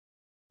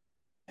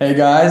Hey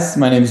guys,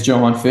 my name is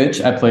Johann Fitch.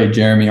 I play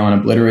Jeremy on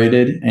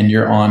Obliterated, and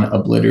you're on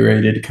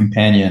Obliterated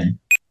Companion.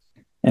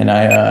 And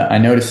I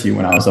noticed you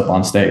when I was up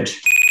on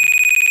stage.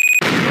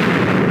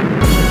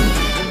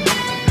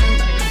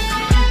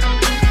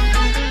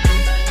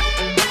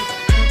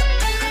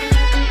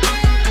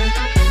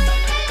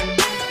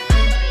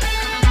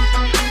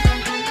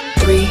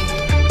 3,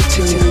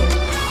 2,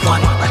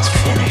 1. Let's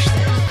finish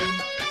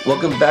this.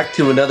 Welcome back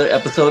to another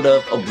episode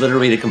of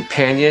Obliterated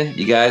Companion.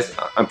 You guys,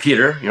 I'm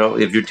Peter.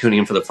 If you're tuning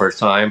in for the first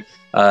time,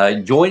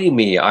 joining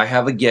me, I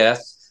have a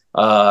guest.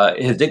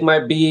 His nick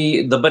might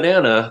be the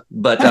banana,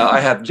 but I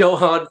have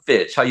Johann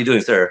Fitch. How you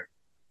doing, sir?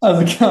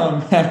 How's it going,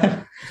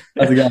 man?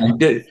 How's it going?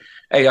 Good.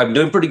 Hey, I'm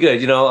doing pretty good.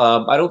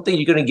 I don't think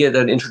you're going to get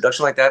an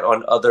introduction like that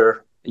on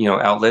other,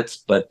 outlets,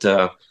 but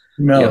Who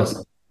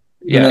knows?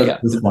 Who yeah, knows yeah.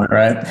 at this point,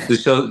 right? The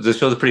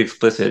show's pretty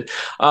explicit.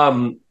 I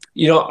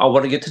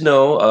want to get to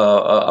know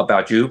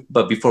about you,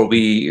 but before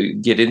we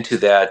get into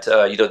that,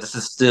 this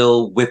is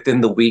still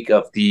within the week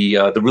of the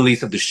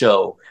release of the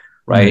show,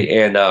 right?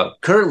 And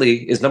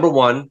currently is number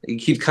one. It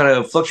keeps kind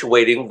of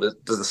fluctuating with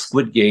the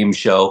Squid Game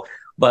show.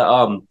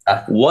 But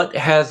what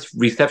has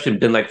reception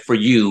been like for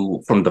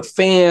you from the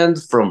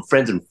fans, from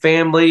friends and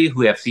family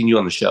who have seen you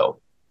on the show?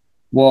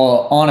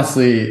 Well,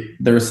 honestly,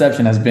 the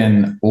reception has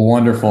been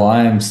wonderful.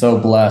 I am so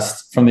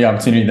blessed from the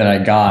opportunity that I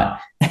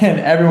got, and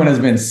everyone has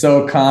been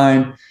so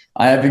kind.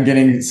 I have been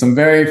getting some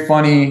very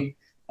funny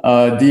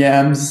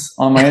DMs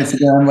on my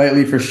Instagram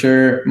lately, for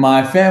sure.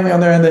 My family, on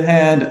their other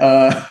hand,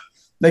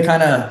 they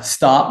kind of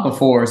stop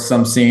before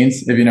some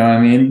scenes, if you know what I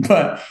mean.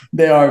 But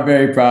they are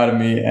very proud of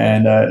me,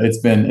 and it's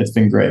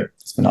been great.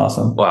 It's been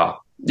awesome.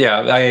 Wow.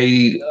 Yeah,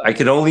 I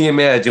can only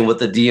imagine what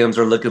the DMs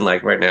are looking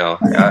like right now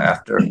Yeah,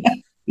 after that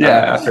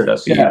yeah,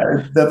 scene.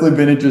 it's definitely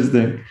been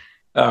interesting.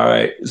 All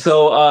right.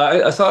 So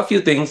I saw a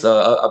few things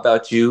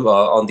about you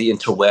on the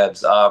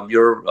interwebs.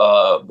 You're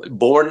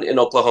born in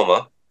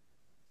Oklahoma,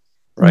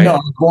 No, I right?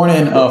 was born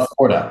in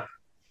Florida.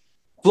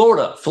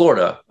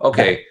 Florida.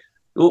 Okay.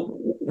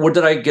 Where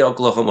did I get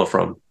Oklahoma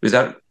from? Is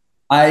that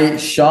I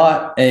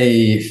shot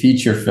a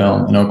feature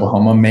film in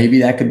Oklahoma. Maybe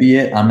that could be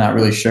it. I'm not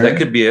really that sure.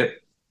 could be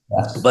it?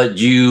 Yes, But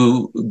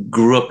you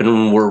grew up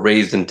and were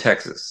raised in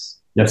Texas.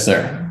 yes,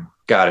 sir.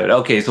 Got it.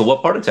 Okay. So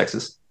what part of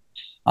Texas?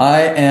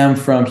 I am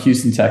from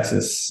Houston,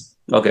 Texas.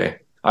 Okay.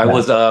 I Yeah.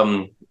 was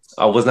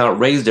I was not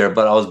raised there,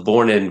 but I was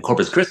born in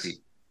Corpus Christi.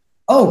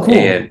 Oh, cool.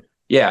 And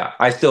yeah,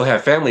 I still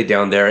have family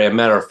down there. And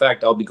matter of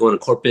fact, I'll be going to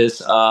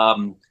Corpus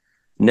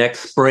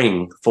next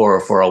spring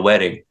for a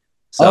wedding.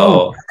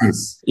 Oh, So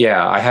nice.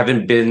 yeah, I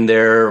haven't been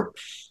there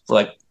for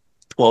like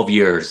 12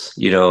 years,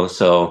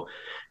 so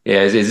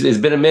yeah, it's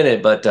been a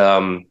minute, but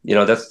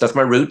that's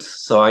my roots.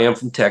 So I am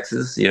from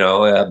Texas,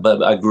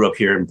 but I grew up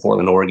here in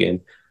Portland, Oregon.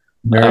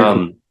 Very cool.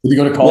 Um, Did you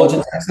go to college in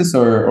well, Texas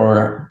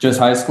or just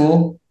high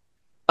school?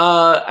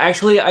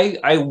 actually,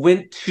 I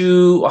went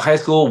to high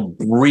school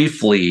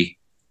briefly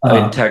in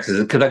Uh, Texas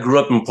because I grew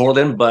up in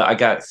Portland, but I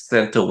got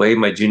sent away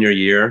my junior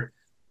year,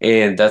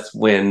 and that's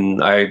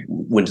when I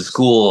went to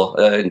school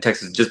in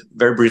Texas just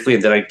very briefly,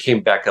 and then I came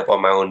back up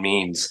on my own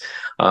means.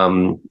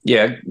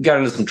 Yeah, got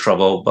into some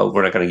trouble, but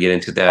we're not going to get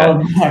into that. oh,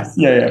 nice.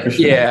 Yeah, yeah, for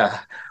sure. Yeah,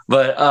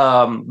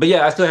 but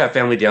yeah, I still have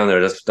family down there.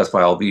 That's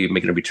why I'll be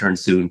making a return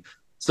soon.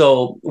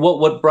 So,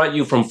 what brought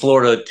you from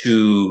Florida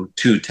to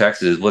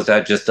Texas? Was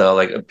that just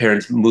like a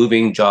parents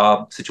moving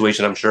job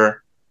situation? I'm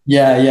sure.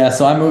 Yeah, yeah.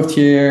 So I moved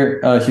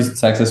here, Houston,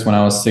 Texas, when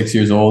I was 6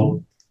 years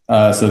old.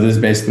 So this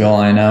is basically all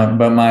I know.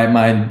 But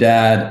my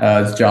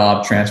dad's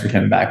job transferred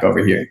him back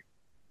over here.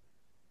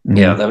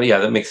 Yeah, Mhm.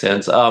 that makes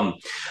sense.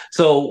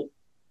 So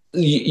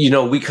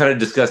we kind of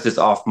discussed this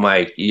off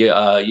mic.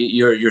 Yeah,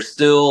 you're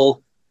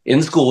still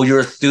in school. You're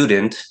a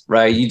student,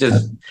 right? You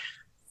just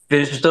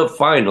finished up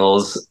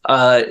finals.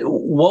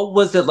 What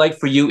was it like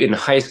for you in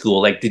high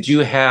school? Like, did you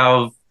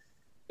have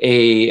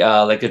a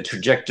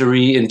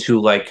trajectory into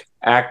like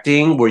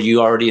acting? Were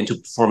you already into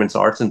performance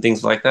arts and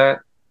things like that?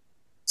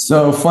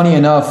 So funny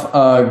enough,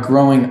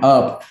 growing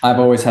up, I've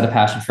always had a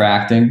passion for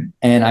acting,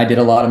 and I did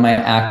a lot of my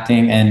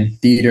acting and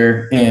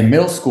theater in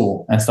middle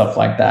school and stuff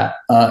like that.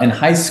 In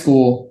high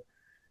school,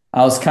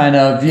 I was kind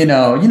of, you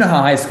know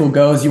how high school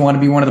goes. You want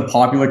to be one of the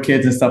popular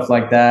kids and stuff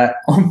like that.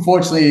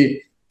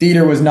 Unfortunately,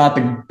 theater was not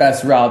the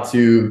best route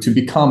to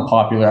become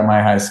popular at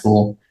my high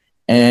school,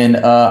 and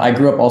I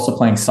grew up also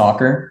playing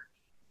soccer,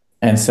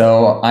 and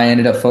so I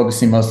ended up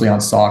focusing mostly on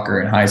soccer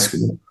in high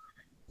school.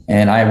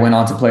 And I went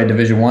on to play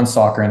Division 1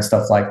 soccer and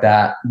stuff like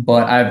that.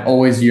 But I've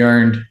always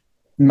yearned,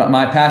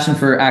 my passion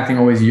for acting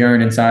always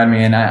yearned inside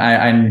me, and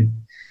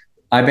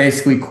I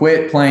basically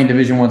quit playing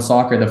Division 1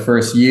 soccer the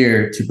first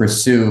year to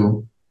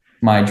pursue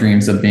my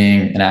dreams of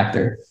being an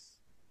actor.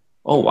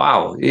 Oh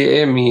wow!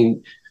 I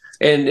mean,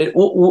 and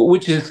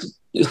which is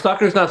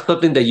soccer is not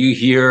something that you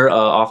hear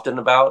often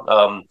about.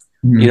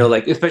 Mhm.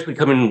 Like especially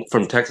coming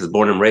from Texas,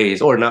 born and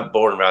raised, or not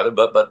born rather,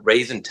 but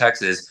raised in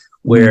Texas,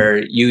 Mhm. where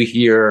you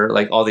hear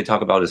like all they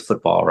talk about is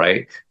football,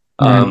 right?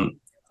 Yeah.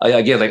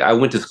 Again, like I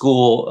went to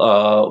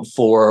school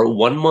for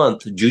 1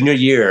 month, junior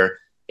year,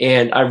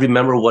 And I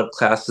remember what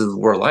classes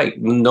were like.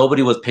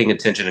 Nobody was paying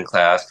attention in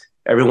class.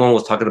 Everyone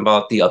was talking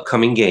about the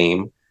upcoming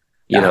game,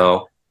 you Yeah.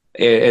 know.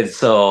 And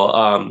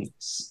so,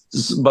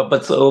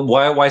 but so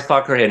why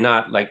soccer and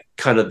not like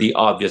kind of the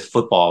obvious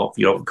football?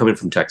 Coming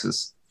from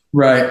Texas.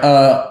 Right.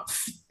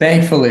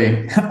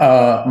 Thankfully,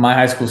 my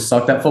high school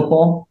sucked at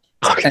football.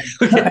 And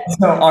Okay.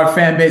 so our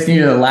fan base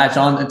needed to latch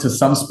on to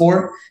some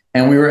sport,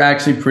 and we were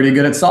actually pretty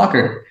good at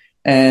soccer.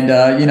 And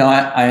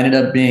I ended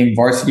up being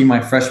varsity my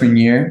freshman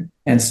year,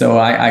 and so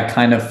I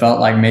kind of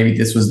felt like maybe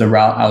this was the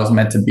route I was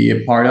meant to be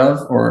a part of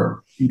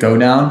or go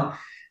down.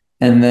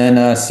 And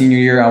then senior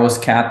year, I was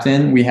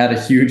captain. We had a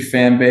huge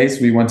fan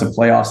base. We went to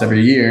playoffs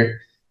every year,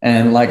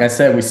 and like I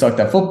said, we sucked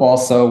at football,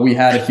 so we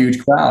had a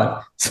huge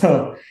crowd.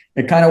 So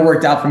it kind of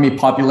worked out for me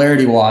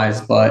popularity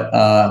wise,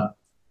 but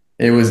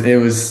it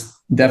was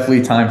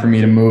definitely time for me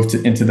to move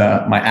into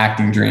my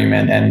acting dream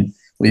and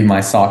leave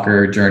my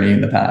soccer journey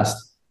in the past.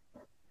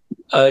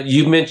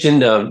 You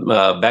mentioned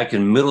back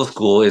in middle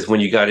school is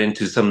when you got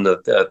into some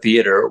of the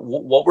theater.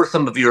 What were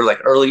some of your like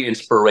early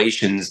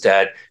inspirations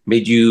that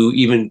made you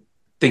even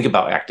think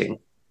about acting?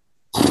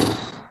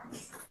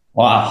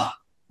 Wow,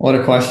 what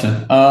a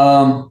question.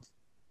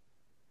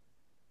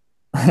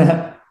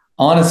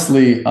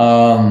 Honestly,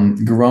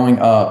 growing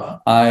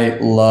up, I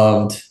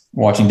loved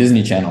watching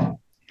Disney Channel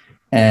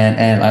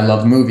and I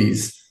loved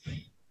movies.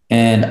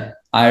 And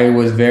I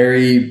was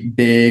very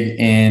big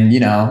in,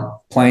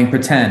 playing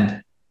pretend.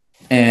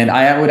 And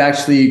I would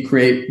actually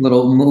create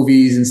little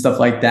movies and stuff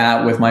like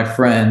that with my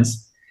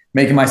friends,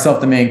 making myself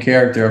the main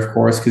character, of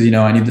course, because,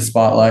 I need the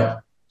spotlight.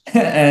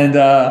 And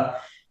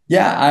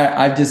yeah,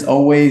 I just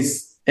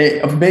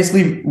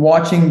basically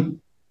watching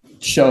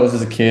shows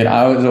as a kid.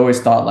 I was always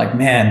thought like,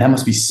 man, that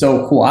must be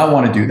so cool. I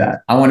want to do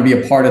that. I want to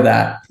be a part of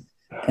that.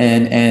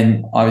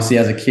 And obviously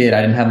as a kid,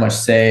 I didn't have much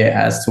say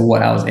as to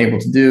what I was able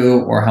to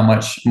do or how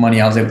much money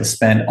I was able to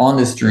spend on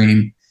this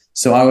dream.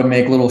 So I would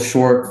make little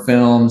short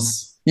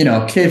films,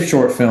 kid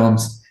short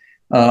films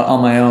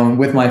on my own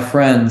with my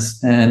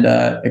friends, and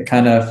it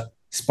kind of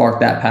sparked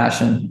that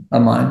passion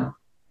of mine.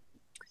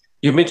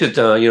 You mentioned,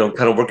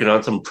 kind of working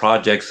on some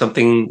projects.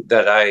 Something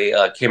that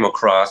I came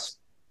across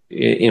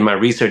in my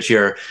research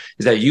here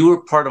is that you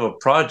were part of a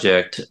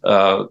project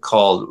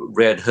called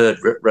Red Hood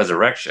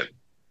Resurrection.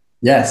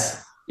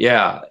 Yes.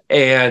 Yeah,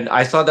 and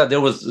I saw that there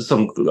was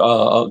some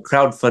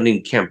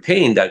crowdfunding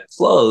campaign that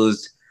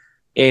closed.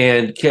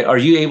 And are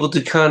you able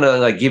to kind of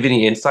like give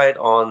any insight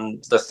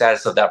on the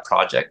status of that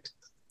project?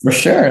 For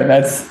sure.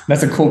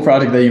 That's a cool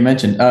project that you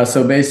mentioned.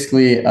 So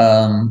basically,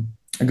 a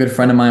good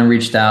friend of mine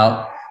reached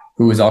out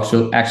who was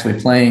also actually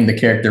playing the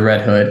character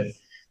Red Hood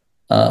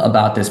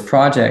about this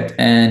project,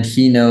 and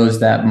he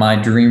knows that my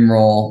dream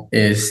role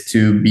is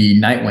to be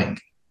Nightwing,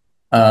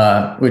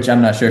 which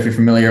I'm not sure if you're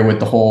familiar with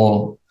the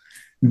whole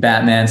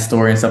Batman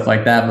story and stuff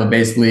like that. But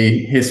basically,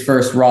 his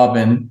first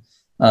Robin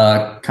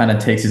kind of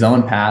takes his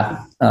own path,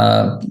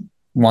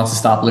 wants to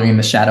stop living in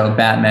the shadow of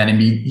Batman,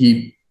 and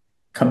he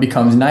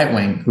becomes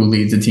Nightwing, who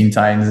leads the Teen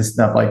Titans and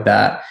stuff like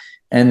that.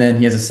 And then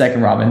he has a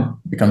second Robin,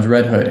 becomes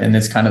Red Hood, and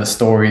it's kind of the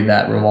story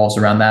that revolves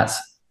around that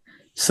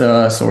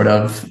sort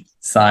of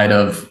side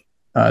of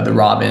the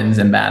Robins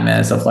and Batman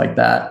and stuff like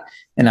that.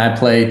 And I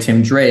play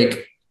Tim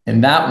Drake in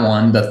that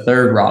one, the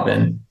third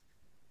Robin.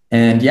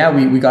 And yeah,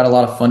 we got a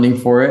lot of funding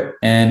for it,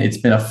 and it's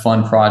been a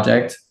fun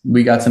project.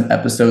 We got some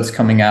episodes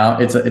coming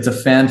out. It's a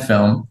fan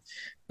film,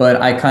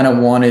 but I kind of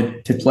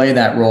wanted to play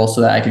that role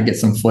so that I could get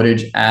some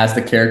footage as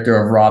the character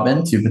of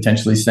Robin to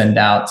potentially send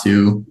out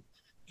to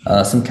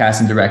some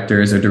casting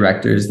directors or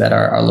directors that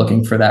are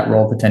looking for that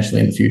role potentially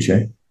in the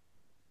future.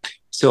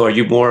 So are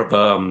you more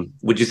of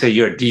would you say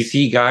you're a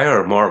DC guy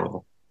or a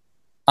Marvel?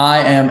 I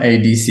am a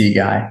DC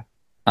guy.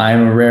 I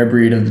am a rare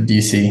breed of the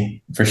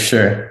DC for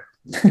sure.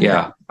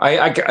 Yeah,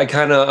 I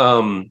kind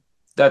of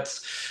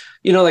that's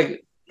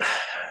like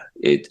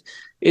it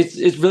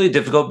it's really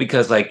difficult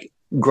because like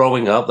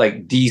growing up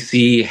like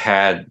DC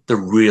had the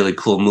really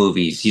cool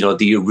movies,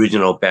 the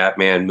original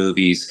Batman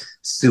movies.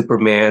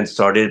 Superman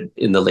started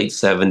in the late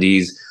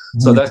 70s.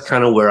 So that's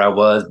kind of where I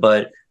was,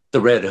 but the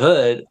Red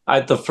Hood,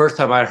 the first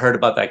time I heard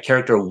about that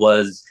character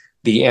was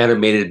the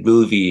animated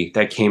movie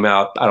that came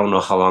out I don't know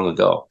how long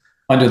ago.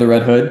 Under the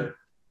Red Hood.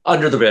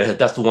 Under the Red Hood,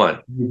 that's the one.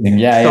 Yeah,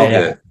 yeah, So yeah.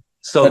 good.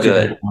 So Such a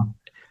great good. one.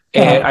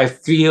 And I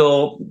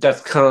feel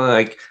that's kind of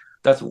like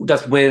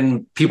that's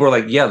when people are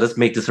like, yeah, let's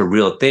make this a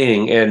real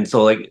thing. And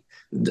so like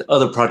the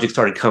other projects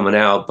started coming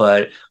out.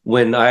 But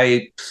when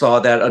I saw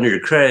that under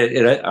your credit,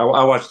 and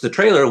I watched the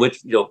trailer,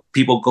 which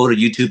people go to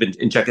YouTube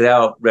and check it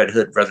out, Red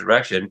Hood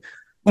Resurrection.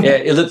 Yeah,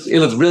 it looks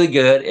really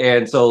good.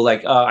 And so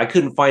like I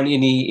couldn't find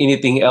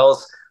anything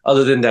else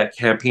other than that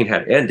campaign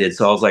had ended.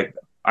 So I was like,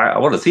 I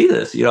want to see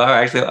this.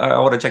 I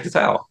want to check this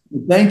out.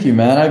 Thank you,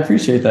 man. I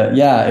appreciate that.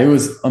 Yeah, it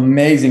was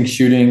amazing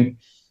shooting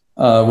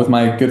with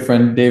my good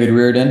friend David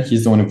Reardon.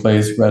 He's the one who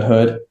plays Red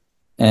Hood,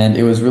 and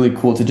it was really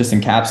cool to just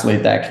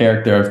encapsulate that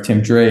character of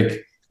Tim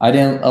Drake. I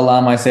didn't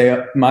allow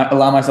myself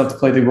to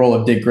play the role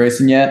of Dick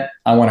Grayson yet.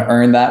 I want to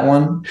earn that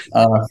one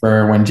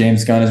for when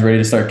James Gunn is ready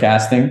to start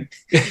casting.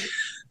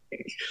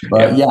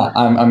 But Yeah, yeah,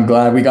 I'm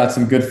glad we got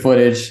some good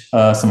footage,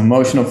 some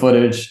emotional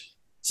footage,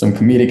 some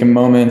comedic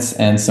moments,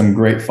 and some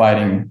great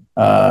fighting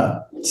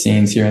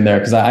scenes here and there.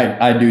 Because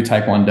I do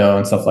Taekwondo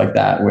and stuff like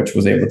that, which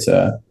was able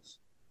to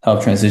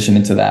help transition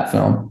into that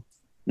film.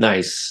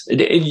 nice.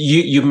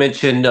 You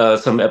mentioned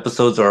some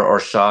episodes are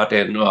shot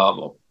and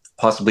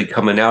possibly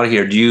coming out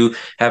here. Do you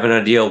have an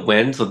idea of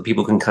when so that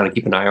people can kind of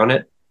keep an eye on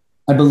it?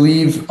 I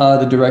believe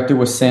the director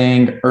was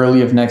saying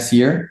early of next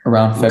year,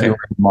 around Okay, February,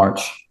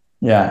 March.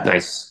 Yeah.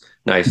 nice,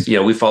 nice.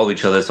 Yeah, we follow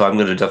each other, so I'm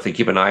going to definitely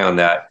keep an eye on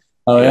that.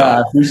 Oh You yeah, I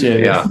know, appreciate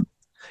it. yeah.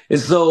 And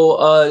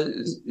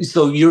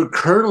so you're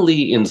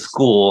currently in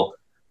school,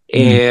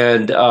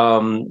 Mhm.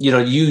 and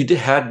you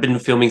had been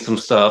filming some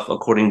stuff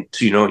according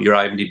to your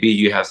IMDb.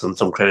 You have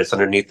some credits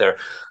underneath there.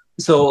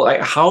 So,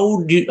 like,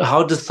 how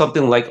does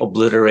something like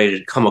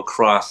Obliterated come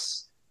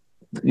across,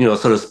 so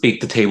to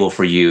speak, the table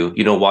for you,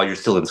 while you're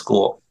still in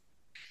school?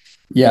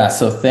 Yeah,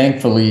 so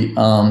thankfully,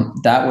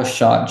 that was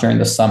shot during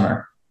the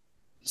summer.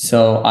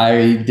 So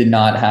I did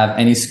not have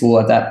any school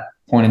at that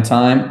point in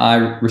time. I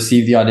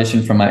received the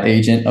audition from my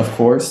agent, of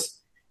course,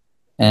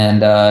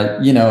 and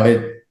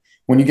it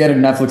when you get a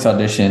Netflix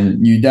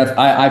audition,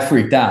 I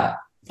freaked out,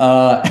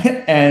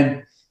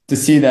 and to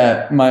see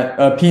that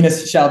my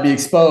penis shall be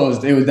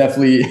exposed, it was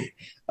definitely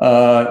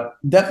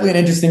an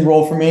interesting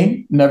role for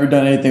me. Never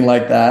done anything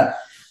like that,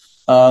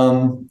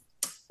 um,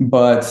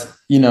 but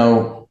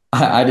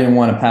I didn't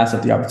want to pass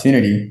up the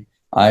opportunity.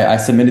 I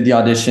submitted the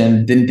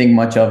audition, didn't think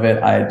much of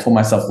it. I told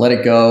myself, let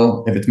it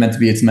go. If it's meant to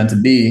be, it's meant to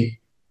be.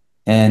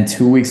 And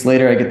 2 weeks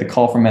later, I get the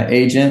call from my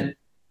agent.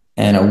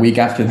 And a week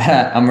after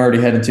that, I'm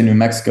already headed to New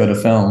Mexico to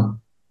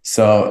film.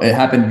 So it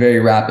happened very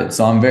rapid.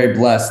 So I'm very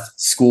blessed.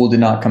 School did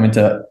not come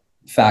into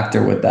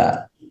factor with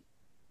that.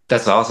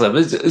 That's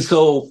awesome.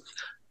 So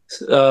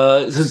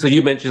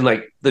you mentioned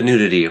like the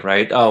nudity,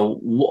 right?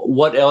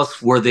 What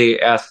else were they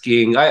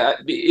asking?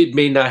 It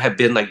may not have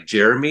been like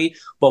Jeremy,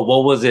 but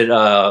what was it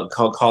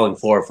calling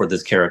for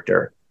this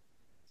character?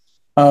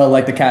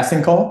 Like the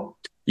casting call?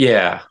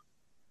 Yeah.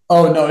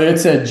 Oh, no,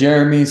 it's a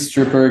Jeremy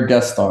Stripper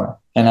guest star.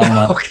 And I'm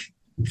like, Okay.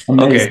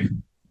 Okay.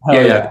 amazing. Yeah,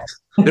 Hell yeah.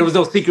 yeah. There was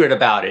no secret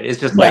about it. It's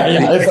just Yeah, like,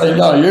 yeah. It's like,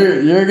 no,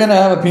 you're gonna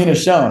have a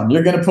penis shown.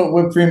 You're gonna put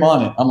whipped cream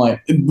on it. I'm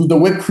like, the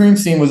whipped cream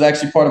scene was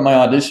actually part of my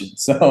audition.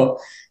 So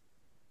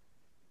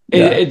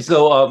yeah, and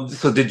so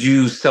did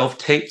you self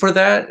tape for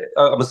that?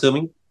 I'm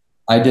assuming.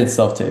 I did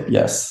self tape.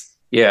 Yes.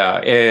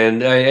 Yeah,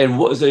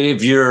 so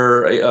if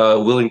you're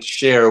willing to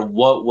share,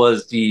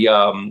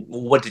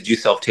 what did you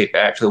self tape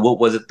actually? What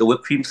was it? The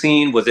whipped cream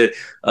scene? Was it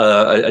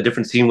a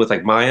different scene with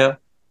like Maya?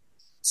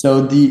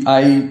 So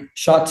I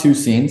shot two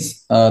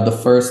scenes. The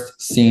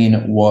first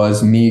scene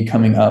was me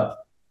coming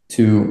up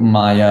to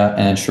Maya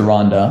and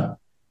Sharonda,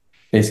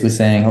 basically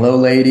saying, "Hello,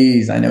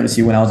 ladies. I noticed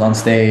you when I was on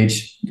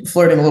stage,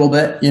 flirting a little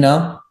bit,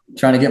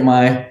 trying to get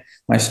my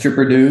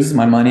stripper dues,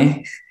 my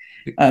money."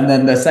 And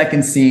then the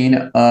second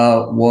scene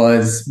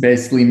was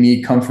basically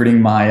me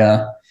comforting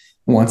Maya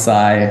once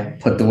I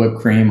put the whipped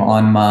cream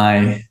on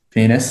my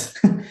penis.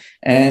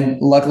 And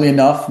luckily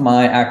enough,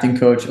 my acting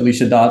coach,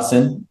 Alicia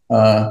Dodson,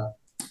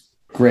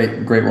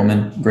 great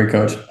woman, great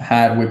coach,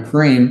 had whipped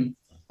cream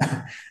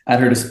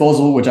at her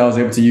disposal, which I was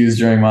able to use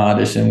during my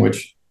audition,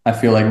 which I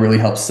feel like really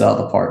helped sell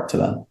the part to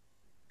them.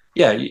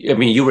 Yeah, I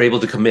mean, you were able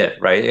to commit,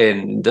 right?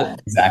 And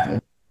Exactly.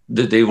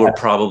 they were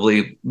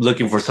probably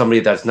looking for somebody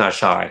that's not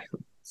shy,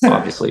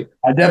 obviously.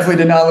 I definitely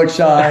did not look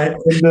shy in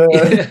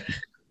the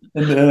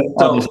audition,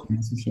 So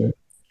that's for sure.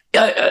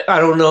 I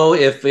don't know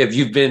if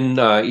you've been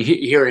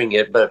hearing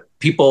it, but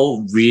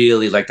people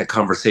really like the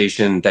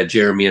conversation that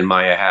Jeremy and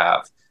Maya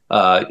have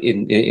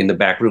in the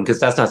back room because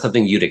that's not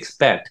something you'd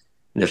expect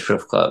in a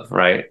strip club,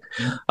 right?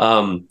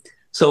 Um,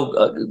 so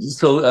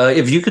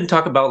if you can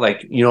talk about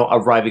like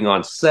arriving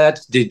on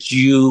set, did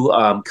you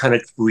kind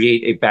of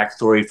create a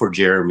backstory for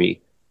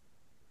Jeremy?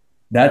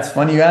 That's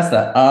funny you asked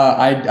that.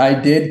 I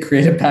did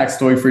create a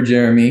backstory for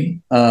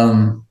Jeremy,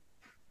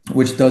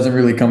 which doesn't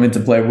really come into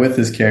play with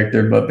his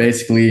character, but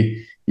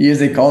basically he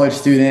is a college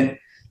student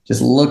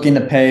just looking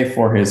to pay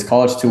for his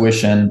college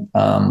tuition,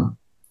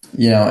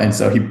 and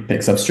so he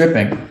picks up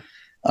stripping.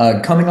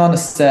 Coming on the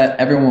set,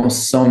 everyone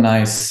was so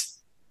nice.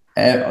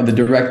 The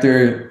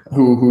director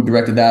who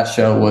directed that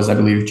show was, I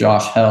believe,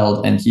 Josh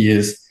Held, and he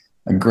is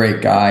a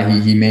great guy.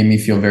 He made me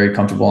feel very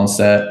comfortable on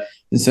set.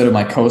 And so did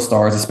my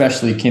co-stars,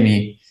 especially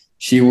Kimmy.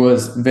 She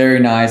was very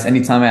nice.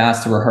 Anytime I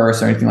asked to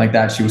rehearse or anything like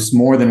that, she was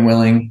more than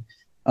willing.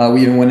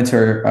 We even went into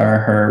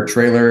her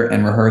trailer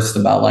and rehearsed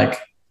about like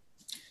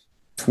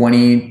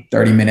 20,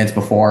 30 minutes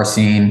before our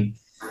scene.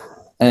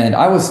 And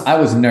I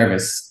was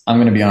nervous. I'm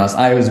going to be honest.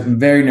 I was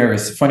very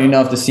nervous. Funny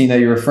enough, the scene that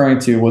you're referring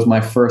to was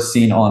my first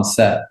scene on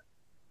set.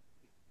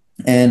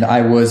 And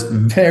I was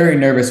very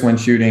nervous when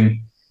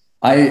shooting.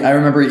 I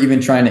remember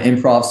even trying to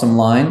improv some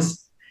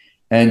lines,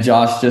 and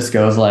Josh just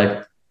goes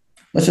like,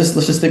 let's just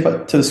stick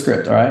to the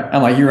script, all right?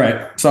 I'm like, you're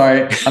right.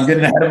 Sorry, I'm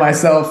getting ahead of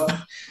myself.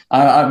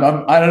 I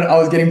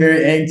was getting very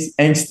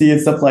angsty and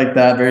stuff like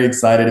that. Very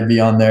excited to be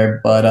on there,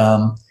 but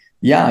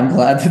yeah, I'm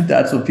glad that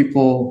that's what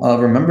people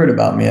remembered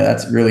about me.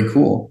 That's really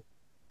cool.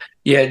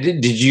 Yeah,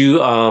 did you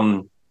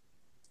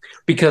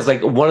because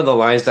like one of the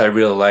lines that I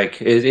really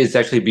like is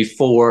actually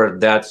before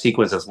that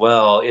sequence as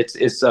well.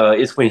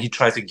 It's when he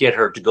tries to get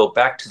her to go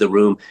back to the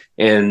room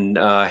and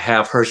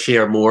have her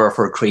share more of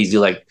her crazy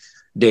like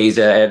days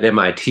at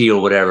MIT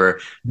or whatever.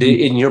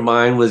 In your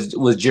mind,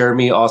 was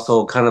Jeremy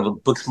also kind of a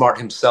book smart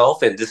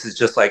himself, and this is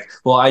just like,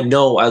 well, I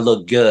know I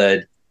look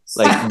good.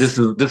 Like this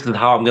is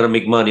how I'm gonna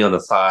make money on the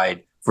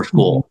side for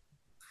school.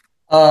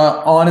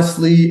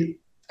 Honestly,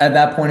 at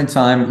that point in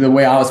time, the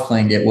way I was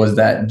playing it was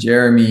that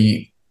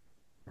Jeremy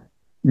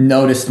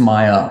noticed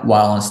Maya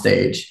while on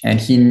stage, and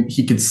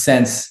he could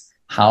sense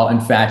how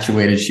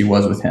infatuated she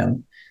was with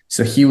him.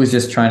 So he was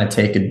just trying to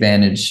take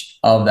advantage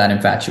of that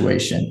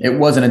infatuation. It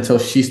wasn't until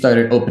she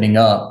started opening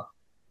up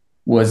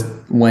was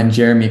when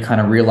Jeremy kind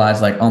of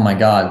realized, like, oh my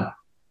God,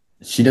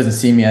 she doesn't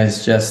see me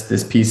as just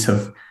this piece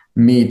of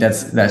meat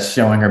that's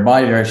showing her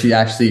body to her. She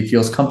actually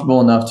feels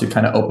comfortable enough to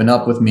kind of open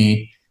up with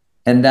me.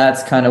 And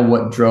that's kind of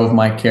what drove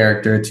my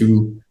character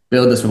to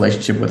build this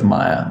relationship with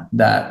Maya,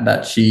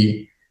 that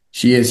she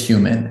is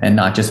human and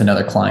not just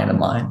another client of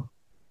mine.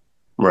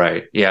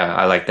 Right. Yeah,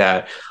 I like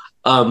that.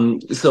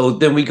 So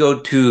then we go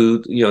to,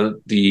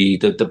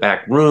 the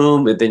back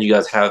room, and then you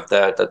guys have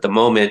that the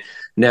moment.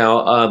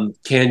 Now,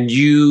 can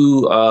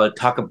you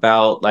talk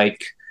about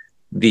like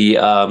the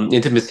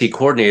intimacy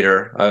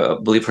coordinator? I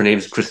believe her name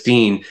is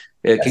Christine.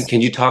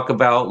 Can you talk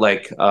about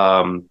like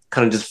kind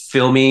of just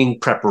filming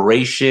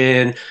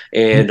preparation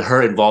and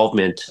her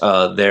involvement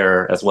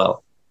there as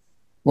well?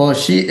 Well,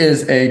 she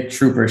is a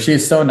trooper. She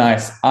is so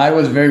nice. I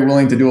was very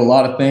willing to do a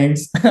lot of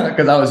things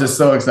because I was just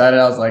so excited.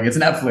 I was like, it's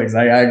Netflix.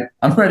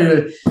 I'm ready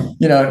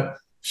to,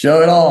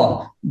 show it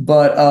all.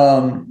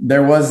 But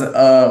there was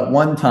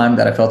one time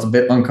that I felt a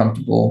bit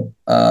uncomfortable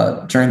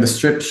during the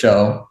strip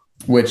show,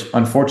 which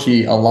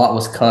unfortunately a lot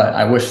was cut.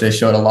 I wish they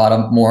showed a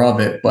lot more of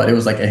it, but it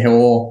was like a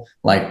whole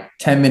like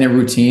 10-minute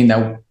routine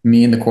that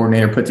me and the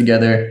coordinator put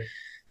together.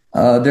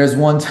 There's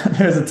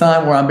a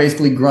time where I'm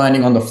basically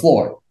grinding on the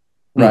floor,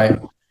 Hmm. right?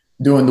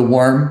 Doing the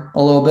worm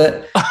a little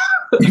bit.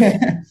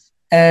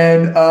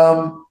 And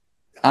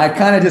I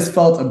kind of just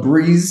felt a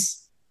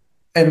breeze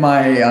in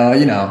my,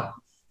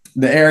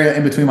 the area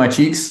in between my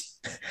cheeks.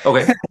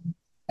 Okay.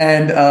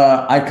 And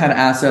I kind of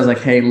asked her, I was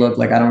like, hey, look,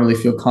 like, I don't really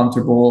feel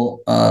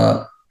comfortable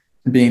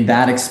being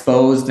that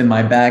exposed in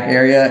my back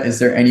area. Is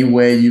there any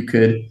way you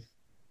could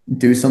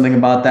do something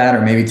about that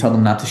or maybe tell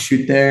them not to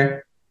shoot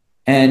there?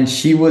 And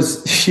she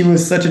was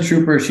such a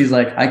trooper. She's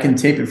like, I can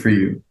tape it for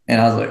you.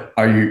 And I was like,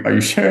 are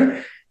you sure?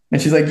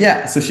 And she's like,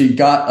 yeah. So she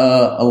got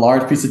a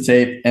large piece of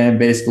tape and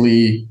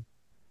basically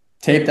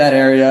taped that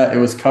area. It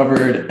was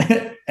covered.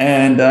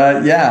 And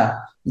yeah,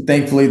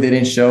 thankfully they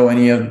didn't show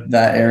any of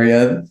that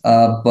area.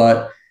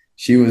 But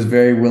she was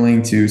very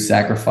willing to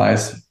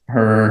sacrifice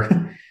her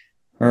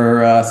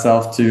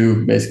self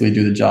to basically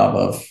do the job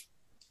of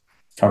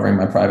covering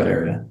my private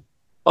area.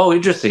 Oh,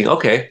 interesting.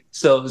 Okay.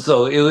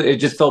 So it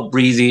just felt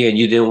breezy and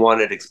you didn't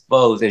want it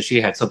exposed and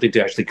she had something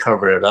to actually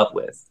cover it up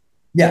with.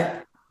 Yeah.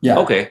 Yeah.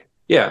 Okay.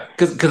 Yeah.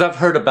 Cause I've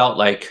heard about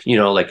like,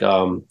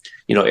 areolas,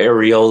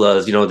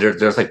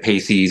 there's like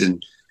pasties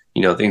and,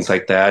 things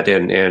like that.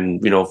 And,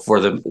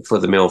 for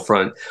the male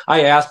front,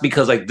 I asked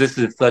because like this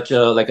is such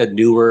a, like a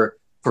newer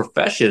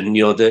profession,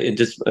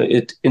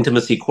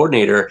 intimacy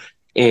coordinator.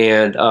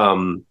 And,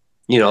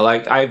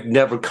 like I've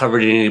never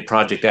covered any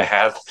project that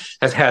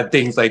has had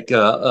things like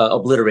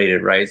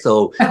obliterated, right?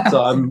 So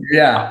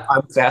Yeah.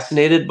 I'm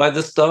fascinated by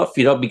this stuff,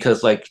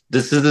 because like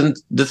this isn't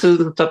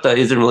stuff that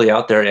isn't really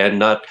out there and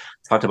not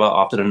talked about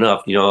often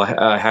enough.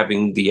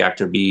 Having the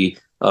actor be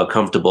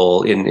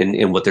comfortable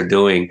in what they're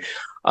doing.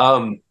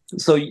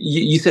 So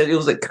you said it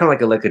was like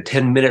kind of like a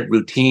 10-minute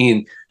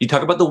routine. You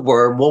talk about the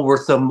worm. What were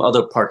some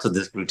other parts of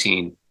this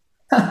routine?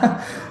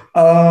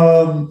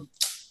 um,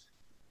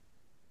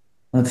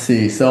 let's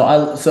see.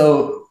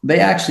 So they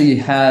actually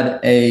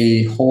had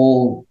a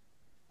whole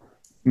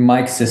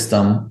mic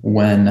system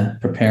when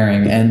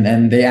preparing,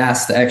 and they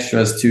asked the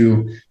extras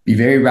to be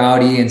very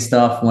rowdy and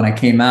stuff when I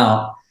came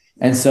out.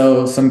 And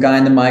so some guy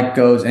in the mic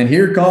goes, and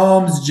here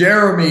comes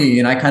Jeremy,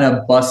 and I kind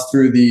of bust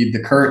through the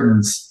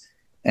curtains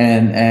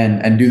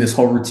and do this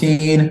whole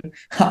routine.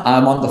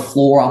 I'm on the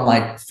floor. I'm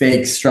like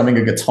fake strumming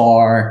a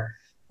guitar.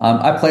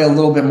 I play a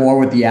little bit more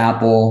with the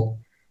apple,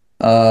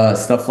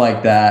 stuff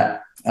like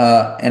that.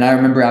 And I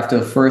remember after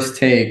the first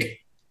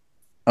take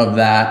of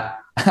that,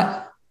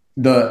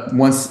 the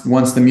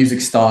once the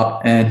music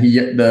stopped and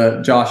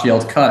the Josh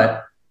yelled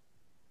cut.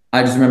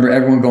 I just remember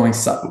everyone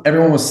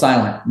was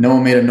silent. No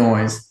one made a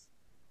noise,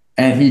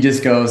 and he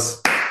just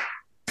goes,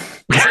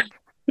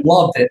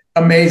 loved it,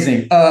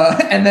 amazing.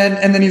 And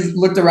then he's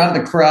looked around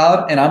at the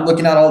crowd, and I'm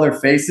looking at all their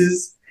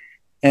faces,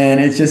 and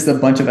it's just a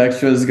bunch of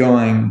extras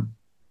going,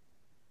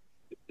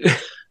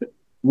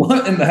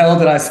 what in the hell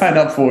did I sign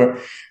up for?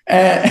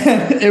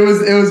 And it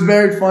was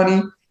very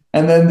funny.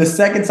 And then the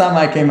second time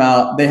I came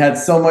out, they had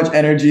so much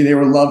energy. They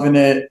were loving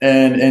it,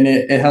 and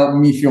it helped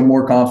me feel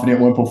more confident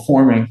when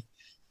performing.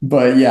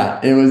 But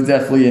yeah, it was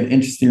definitely an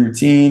interesting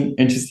routine,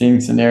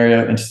 interesting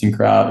scenario, interesting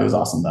crowd. It was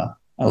awesome though.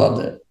 I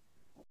loved it.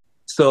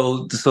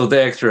 so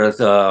the extras,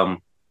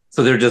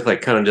 so they're just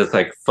like kind of just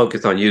like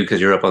focused on you because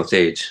you're up on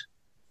stage.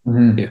 Yeah,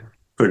 Mhm.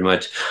 pretty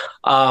much.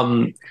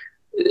 Um,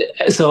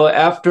 so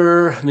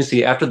after, let me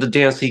see, after the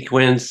dance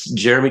sequence,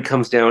 Jeremy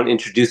comes down,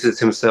 introduces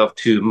himself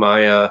to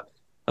Maya.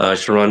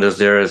 Sharonda's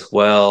there as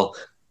well.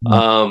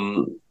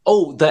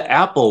 Oh, the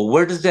apple.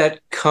 Where does that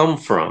come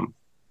from?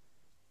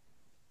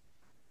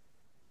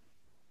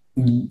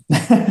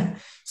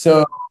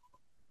 So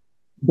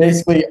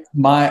basically,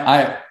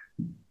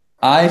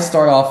 I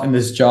start off in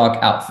this jock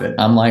outfit.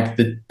 I'm like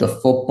the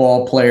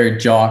football player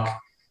jock.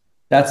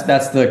 That's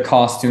the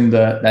costume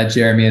that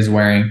Jeremy is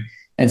wearing.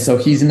 And so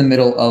he's in the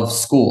middle of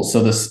school.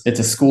 So this it's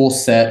a school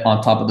set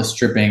on top of the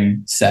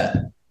stripping set.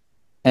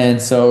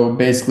 And so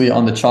basically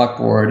on the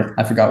chalkboard,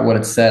 I forgot what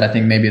it said. I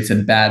think maybe it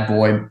said bad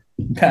boy,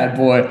 bad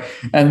boy.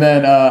 And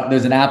then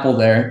there's an apple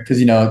there because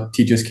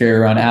teachers carry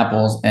around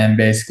apples, and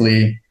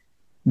basically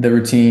the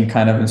routine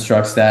kind of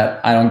instructs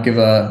that I don't give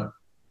a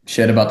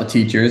shit about the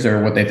teachers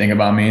or what they think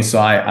about me. So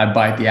I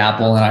bite the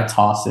apple and I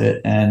toss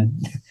it.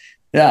 And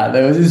yeah,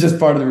 that was just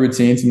part of the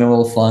routine. It's a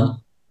little fun.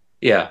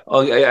 Yeah.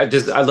 Oh,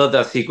 I love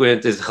that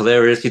sequence. It's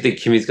hilarious. You think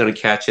Kimmy's gonna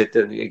catch it,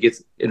 then it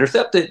gets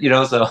intercepted.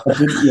 So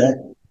Yeah.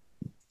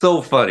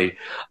 so funny.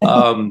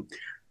 Um,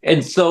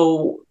 and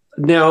so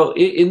now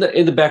in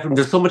the background,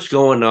 there's so much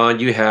going on.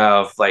 You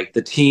have like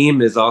the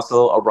team is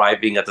also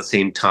arriving at the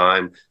same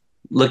time,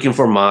 looking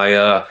for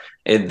Maya,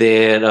 and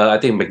then I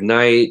think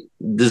McKnight.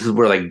 This is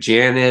where like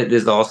Janet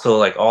is also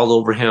like all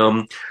over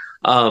him.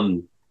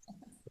 Um,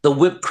 the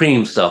whipped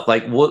cream stuff.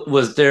 Like, what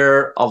was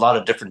there? A lot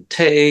of different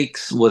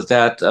takes. Was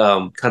that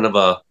kind of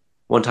a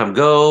one-time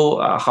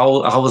go?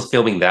 How was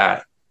filming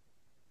that?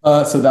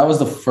 So that was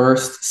the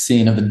first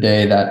scene of the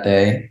day that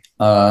day.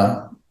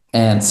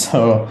 And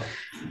so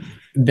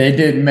they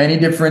did many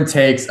different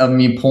takes of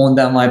me pulling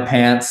down my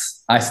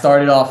pants. I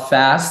started off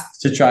fast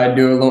to try to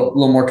do a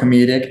little more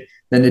comedic.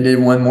 Then they did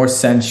one more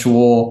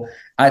sensual.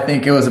 I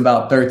think it was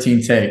about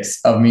 13 takes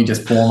of me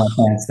just pulling my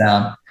pants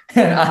down.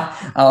 And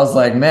I was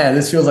like, man,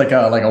 this feels like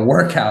a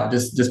workout,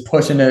 just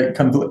pushing it.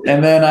 And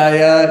then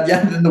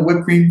then the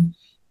whipped cream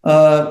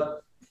uh,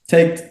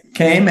 take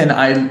came and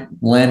I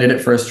landed it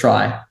first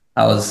try.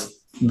 I was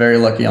very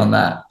lucky on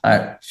that.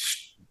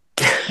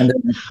 And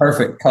then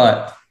perfect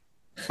cut.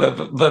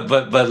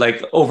 But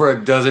like over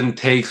a dozen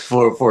takes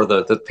for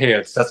the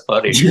pants. That's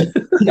funny.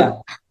 Yeah.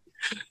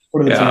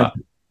 What are the Yeah.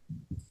 chances?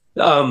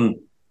 Um,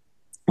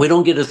 we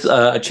don't get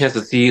a chance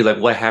to see like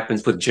what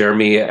happens with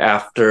Jeremy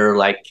after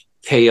like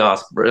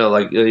chaos,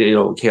 like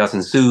chaos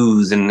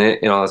ensues and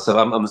all that stuff.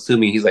 I'm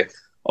assuming he's like,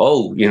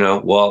 oh,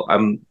 well,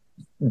 I'm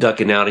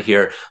ducking out of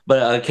here.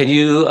 But can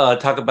you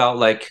talk about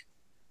like,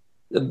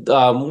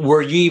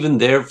 were you even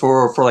there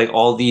for like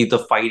all the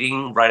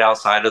fighting right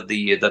outside of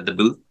the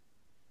booth?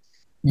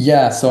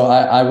 Yeah, so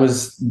I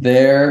was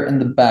there in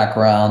the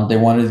background. They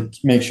wanted to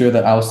make sure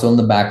that I was still in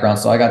the background.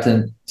 So I got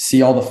to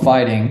see all the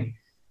fighting.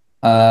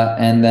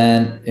 And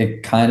then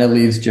it kind of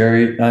leaves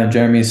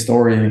Jeremy's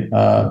story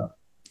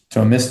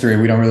to a mystery.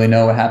 We don't really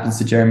know what happens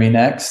to Jeremy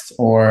next,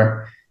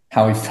 or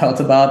how he felt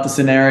about the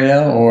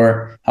scenario,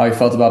 or how he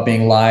felt about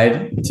being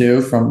lied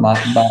to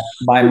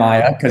by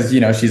Maya, because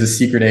she's a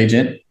secret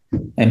agent,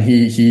 and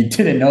he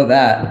didn't know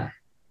that.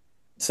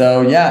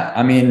 So yeah,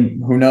 I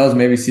mean, who knows?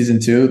 Maybe season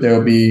two there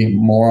will be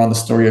more on the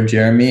story of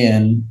Jeremy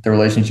and the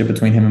relationship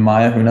between him and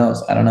Maya. Who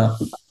knows? I don't know.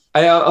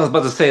 I was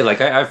about to say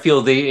like I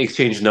feel they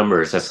exchange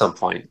numbers at some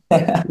point.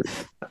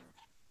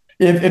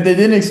 If they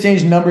didn't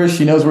exchange numbers,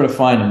 she knows where to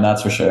find him.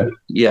 That's for sure.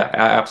 Yeah,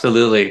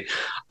 absolutely.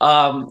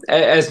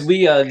 As we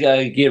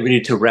get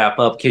ready to wrap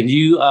up, can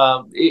you,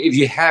 if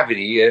you have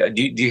any,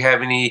 do you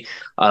have any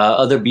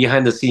other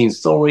behind the scenes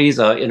stories,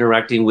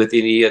 interacting with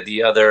any of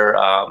the other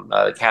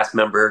cast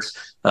members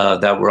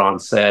that were on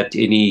set?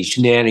 Any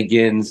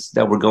shenanigans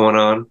that were going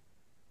on?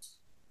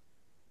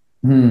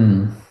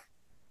 Hmm.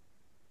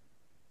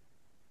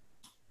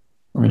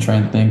 Let me try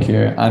and think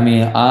here. I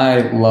mean,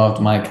 I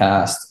loved my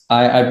cast.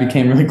 I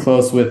became really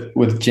close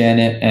with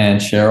Janet and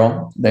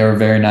Cheryl. They were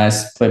very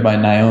nice, played by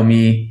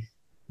Naomi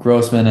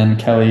Grossman and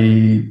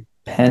Kelly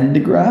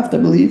Pendergraft, I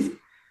believe.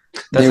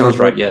 That They were sounds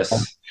very, right.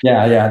 Yes.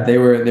 yeah. They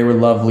were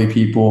lovely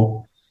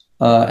people,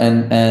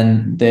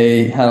 and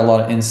they had a lot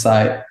of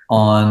insight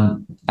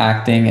on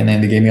acting, and then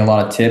they gave me a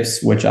lot of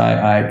tips, which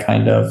I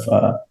kind of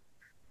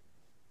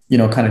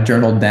kind of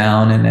journaled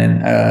down, and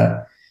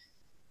then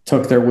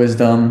took their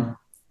wisdom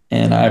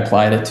and I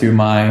applied it to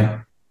my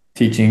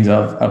teachings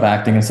of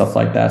acting and stuff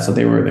like that. So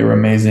they were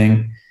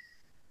amazing.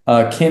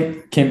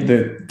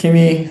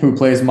 Kimmy, who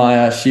plays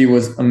Maya, she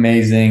was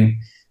amazing.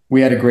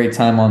 We had a great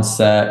time on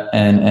set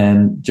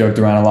and joked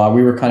around a lot.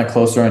 We were kind of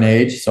closer in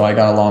age, so I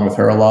got along with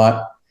her a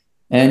lot.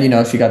 And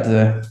she got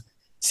to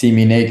see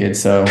me naked,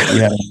 so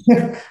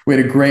we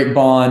had a great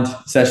bond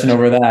session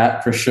over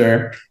that for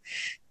sure.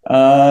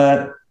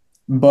 Uh,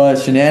 but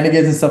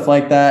shenanigans and stuff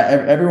like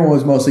that, everyone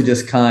was mostly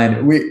just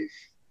kind.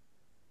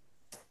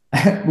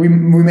 We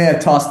may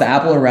have tossed the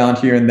apple around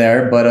here and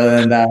there, but other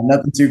than that,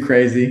 nothing too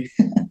crazy.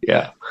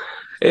 Yeah.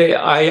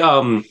 I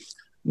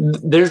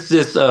there's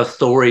this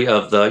story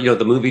of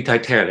the movie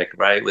Titanic,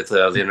 right, with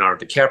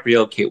Leonardo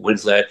DiCaprio, Kate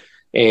Winslet,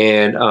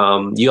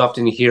 and you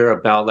often hear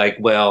about like,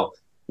 well,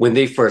 when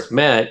they first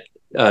met,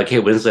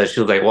 Kate Winslet, she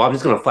was like, well, I'm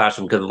just gonna flash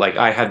him because like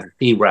I have the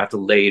scene where I have to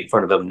lay in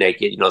front of him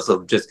naked,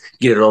 so just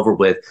get it over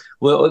with.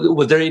 Well,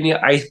 was there any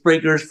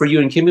icebreakers for you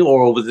and Kimmy,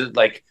 or was it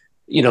like,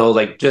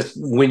 like just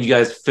when you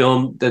guys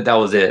filmed that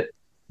was it?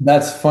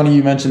 That's funny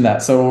you mentioned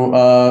that.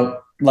 So,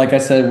 like I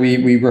said,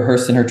 we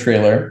rehearsed in her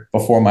trailer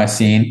before my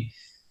scene,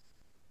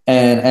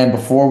 and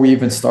before we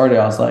even started,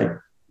 I was like,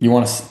 "You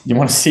want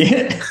to see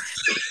it?"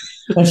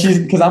 And she's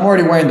because I'm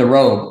already wearing the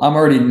robe, I'm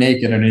already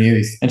naked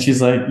underneath, and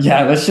she's like,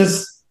 "Yeah, let's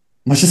just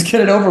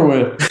get it over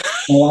with."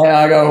 And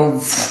I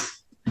go,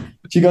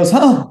 she goes,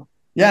 "Huh?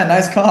 Yeah,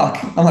 nice cock."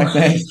 I'm like,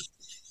 "Thanks."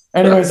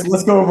 Anyways,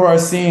 let's go over our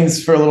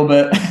scenes for a little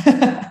bit.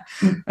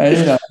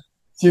 And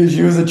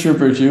she was a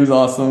trooper. She was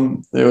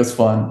awesome. It was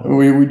fun.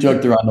 We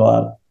joked around a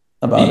lot You,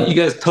 about you it.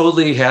 guys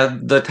totally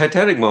had the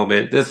Titanic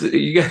moment. This you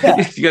Yeah,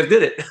 guys, you guys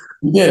did it.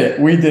 we did it.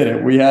 We did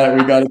it. We got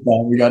it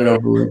done. We got it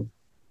over with.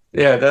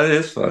 Yeah, that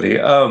is funny.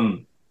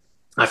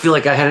 I feel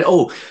like I had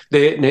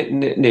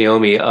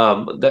Naomi.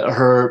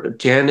 Her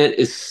Janet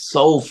is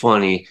so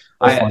funny.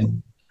 So I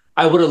fun.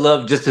 I would have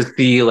loved just to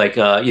see like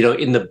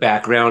in the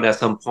background at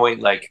some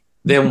point like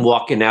them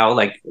walking out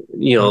like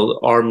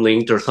arm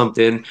linked or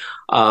something.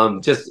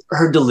 Just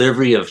her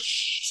delivery of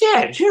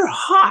shit, you're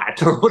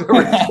hot or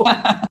whatever it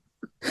was.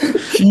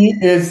 She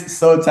is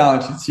so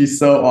talented. She's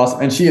so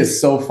awesome, and she is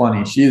so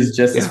funny. She is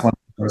just as Yeah. funny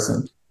a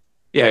person.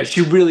 Yeah,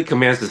 she really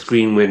commands the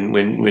screen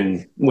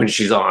when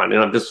she's on,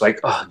 and I'm just like,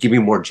 oh, give me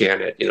more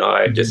Janet.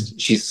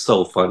 She's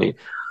so funny.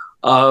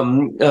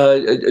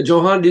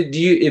 Johann, did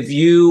you if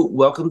you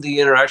welcome the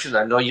interaction?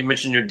 I know you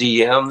mentioned your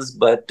DMs,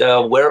 but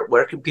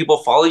where can people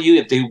follow you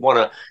if they want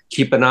to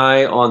keep an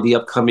eye on the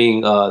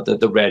upcoming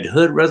the Red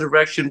Hood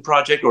Resurrection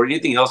project or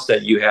anything else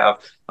that you have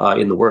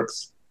in the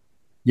works?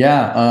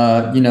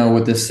 Yeah,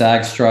 with this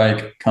SAG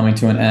strike coming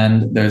to an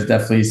end, there's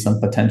definitely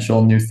some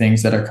potential new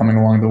things that are coming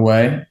along the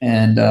way,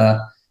 and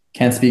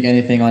can't speak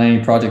anything on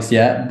any projects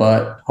yet,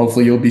 but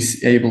hopefully you'll be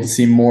able to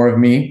see more of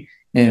me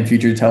in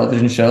future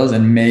television shows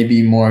and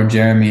maybe more of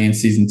Jeremy in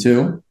season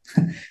two.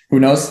 Who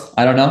knows?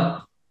 I don't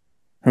know.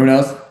 Who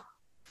knows?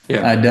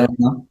 Yeah. I don't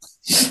know.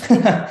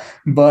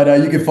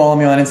 But you can follow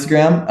me on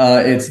Instagram.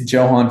 It's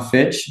Johann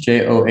Fitch,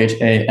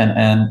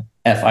 JohannFitch,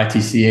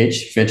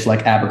 Fitch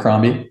like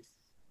Abercrombie.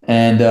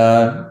 And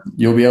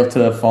you'll be able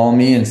to follow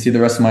me and see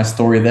the rest of my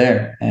story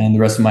there and the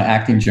rest of my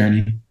acting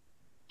journey.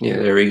 Yeah,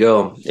 there we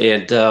go.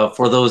 And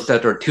for those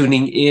that are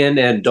tuning in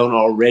and don't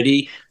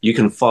already, you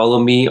can follow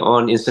me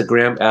on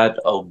Instagram at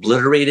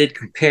Obliterated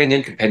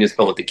Companion, companion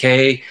spelled with the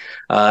K.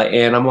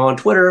 And I'm on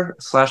Twitter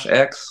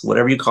 /X,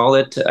 whatever you call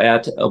it,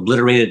 at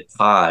Obliterated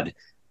Pod.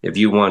 If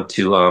you want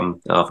to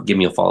give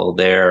me a follow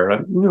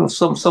there,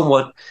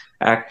 somewhat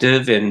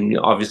active and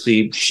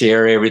obviously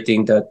share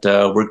everything that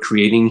we're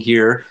creating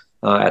here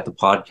at the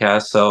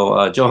podcast.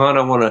 So, Johann,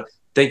 I want to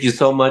thank you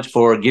so much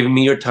for giving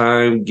me your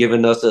time,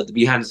 giving us the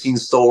behind the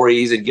scenes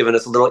stories, and giving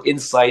us a little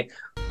insight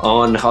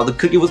on how the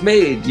cookie was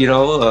made,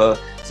 so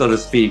to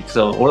speak.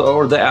 So,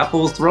 or the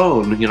apple's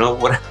thrown,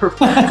 whatever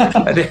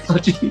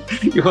analogy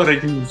you want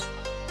to use.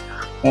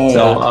 Oh,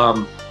 So,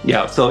 yeah.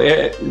 yeah. So,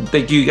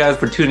 thank you guys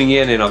for tuning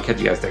in, and I'll catch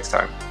you guys next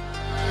time.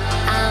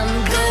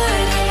 I'm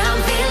good,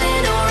 I'm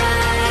feeling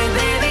alright,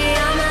 baby.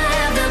 I'ma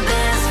have the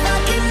best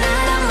fucking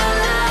night of my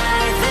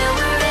life, and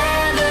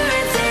wherever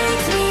it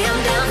takes me, I'm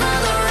down for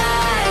the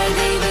ride,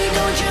 baby.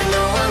 Don't you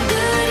know I'm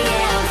good?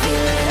 Yeah, I'm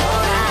feeling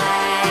alright.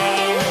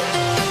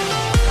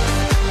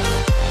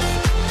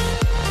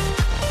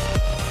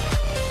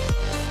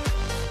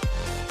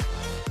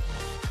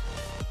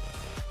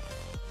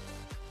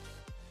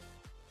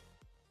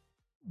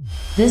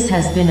 This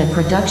has been a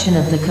production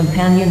of the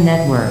Companion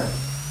Network.